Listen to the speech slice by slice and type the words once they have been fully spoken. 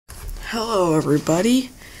Hello everybody.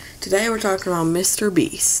 Today we're talking about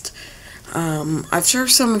Mr.Beast. I'm sure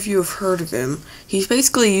some of you have heard of him. He's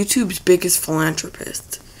basically YouTube's biggest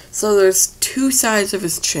philanthropist. So there's two sides of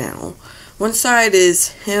his channel. One side is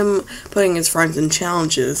him putting his friends in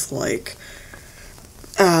challenges like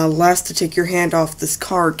last to take your hand off this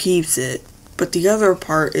car keeps it. But the other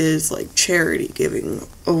part is like charity, giving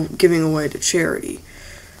away to charity,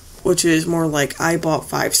 which is more like I bought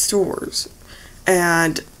 5 stores.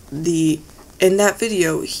 And in that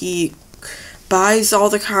video, he buys all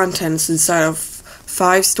the contents inside of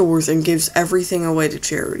 5 stores and gives everything away to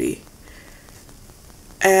charity.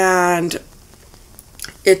 And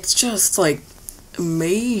it's just like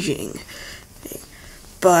amazing.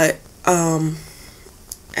 But and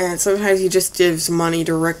sometimes he just gives money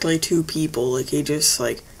directly to people. Like he just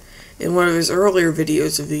like in one of his earlier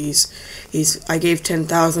videos of these, I gave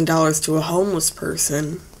 $10,000 to a homeless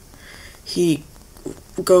person. He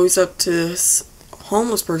goes up to this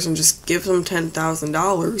homeless person, just gives them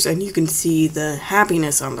 $10,000, and you can see the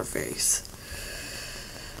happiness on their face.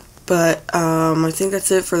 But I think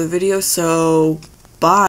that's it for the video, so bye.